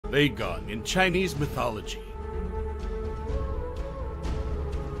Lei Gong in Chinese mythology.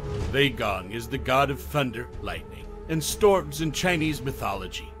 Lei Gong is the god of thunder, lightning, and storms in Chinese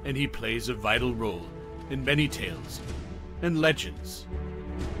mythology, and he plays a vital role in many tales and legends.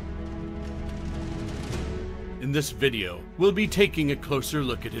 In this video, we'll be taking a closer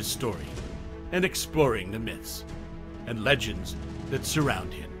look at his story and exploring the myths and legends that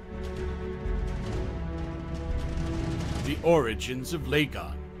surround him. The origins of Lei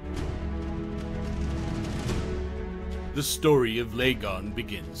Gong. The story of Lei Gong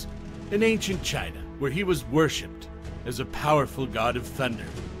begins in ancient China, where he was worshipped as a powerful god of thunder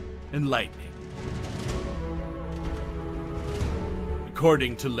and lightning.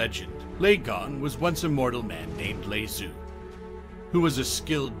 According to legend, Lei Gong was once a mortal man named Lei Zhu, who was a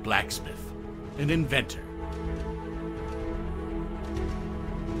skilled blacksmith and inventor.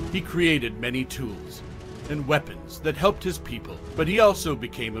 He created many tools and weapons that helped his people, but he also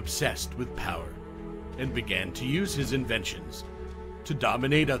became obsessed with power and began to use his inventions to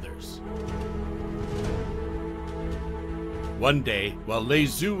dominate others. One day, while Lei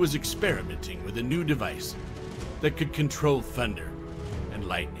Zhu was experimenting with a new device that could control thunder and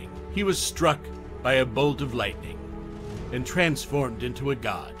lightning, he was struck by a bolt of lightning and transformed into a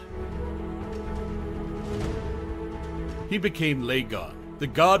god. He became Lei Gong, the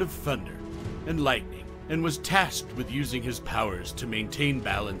god of thunder and lightning, and was tasked with using his powers to maintain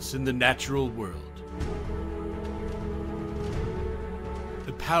balance in the natural world.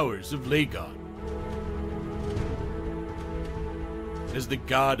 The powers of Lei Gong. As the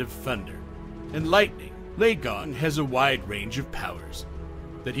god of thunder and lightning, Lei Gong has a wide range of powers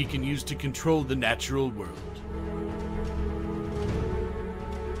that he can use to control the natural world.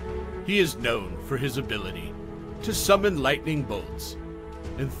 He is known for his ability to summon lightning bolts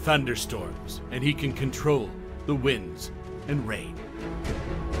and thunderstorms, and he can control the winds and rain.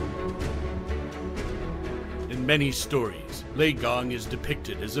 In many stories, Lei Gong is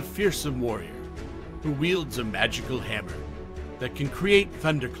depicted as a fearsome warrior who wields a magical hammer that can create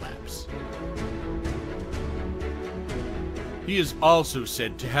thunderclaps. He is also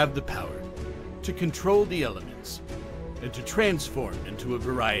said to have the power to control the elements and to transform into a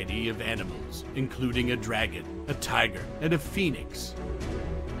variety of animals, including a dragon, a tiger, and a phoenix.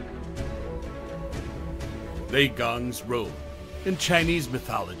 Lei Gong's role in Chinese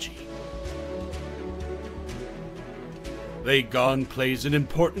mythology. Lei Gong plays an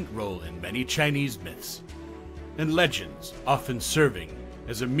important role in many Chinese myths and legends, often serving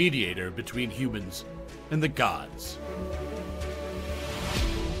as a mediator between humans and the gods.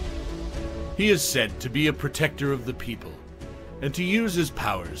 He is said to be a protector of the people and to use his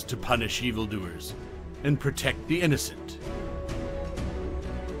powers to punish evildoers and protect the innocent.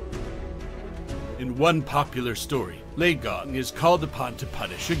 In one popular story, Lei Gong is called upon to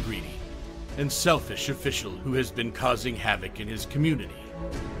punish a greedy and selfish official who has been causing havoc in his community.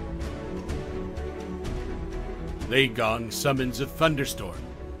 Lei Gong summons a thunderstorm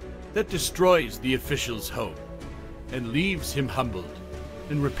that destroys the official's home and leaves him humbled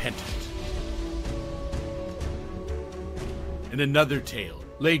and repentant. In another tale,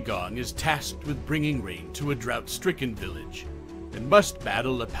 Lei Gong is tasked with bringing rain to a drought-stricken village and must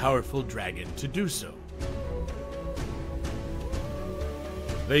battle a powerful dragon to do so.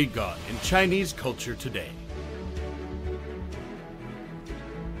 Lei Gong in Chinese culture today.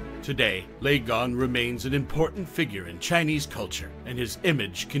 Today, Lei Gong remains an important figure in Chinese culture, and his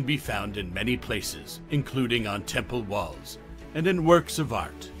image can be found in many places, including on temple walls and in works of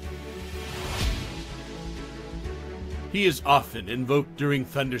art. He is often invoked during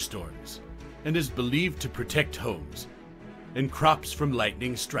thunderstorms and is believed to protect homes and crops from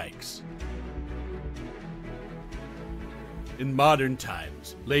lightning strikes. In modern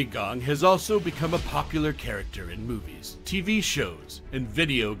times, Lei Gong has also become a popular character in movies, TV shows, and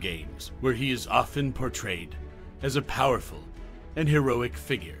video games, where he is often portrayed as a powerful and heroic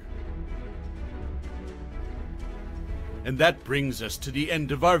figure. And that brings us to the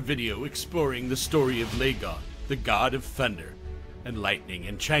end of our video exploring the story of Lei Gong, the god of thunder and lightning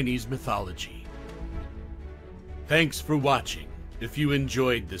in Chinese mythology. Thanks for watching. If you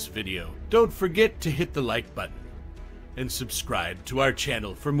enjoyed this video, don't forget to hit the like button and subscribe to our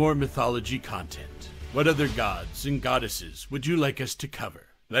channel for more mythology content. What other gods and goddesses would you like us to cover?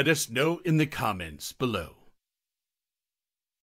 Let us know in the comments below.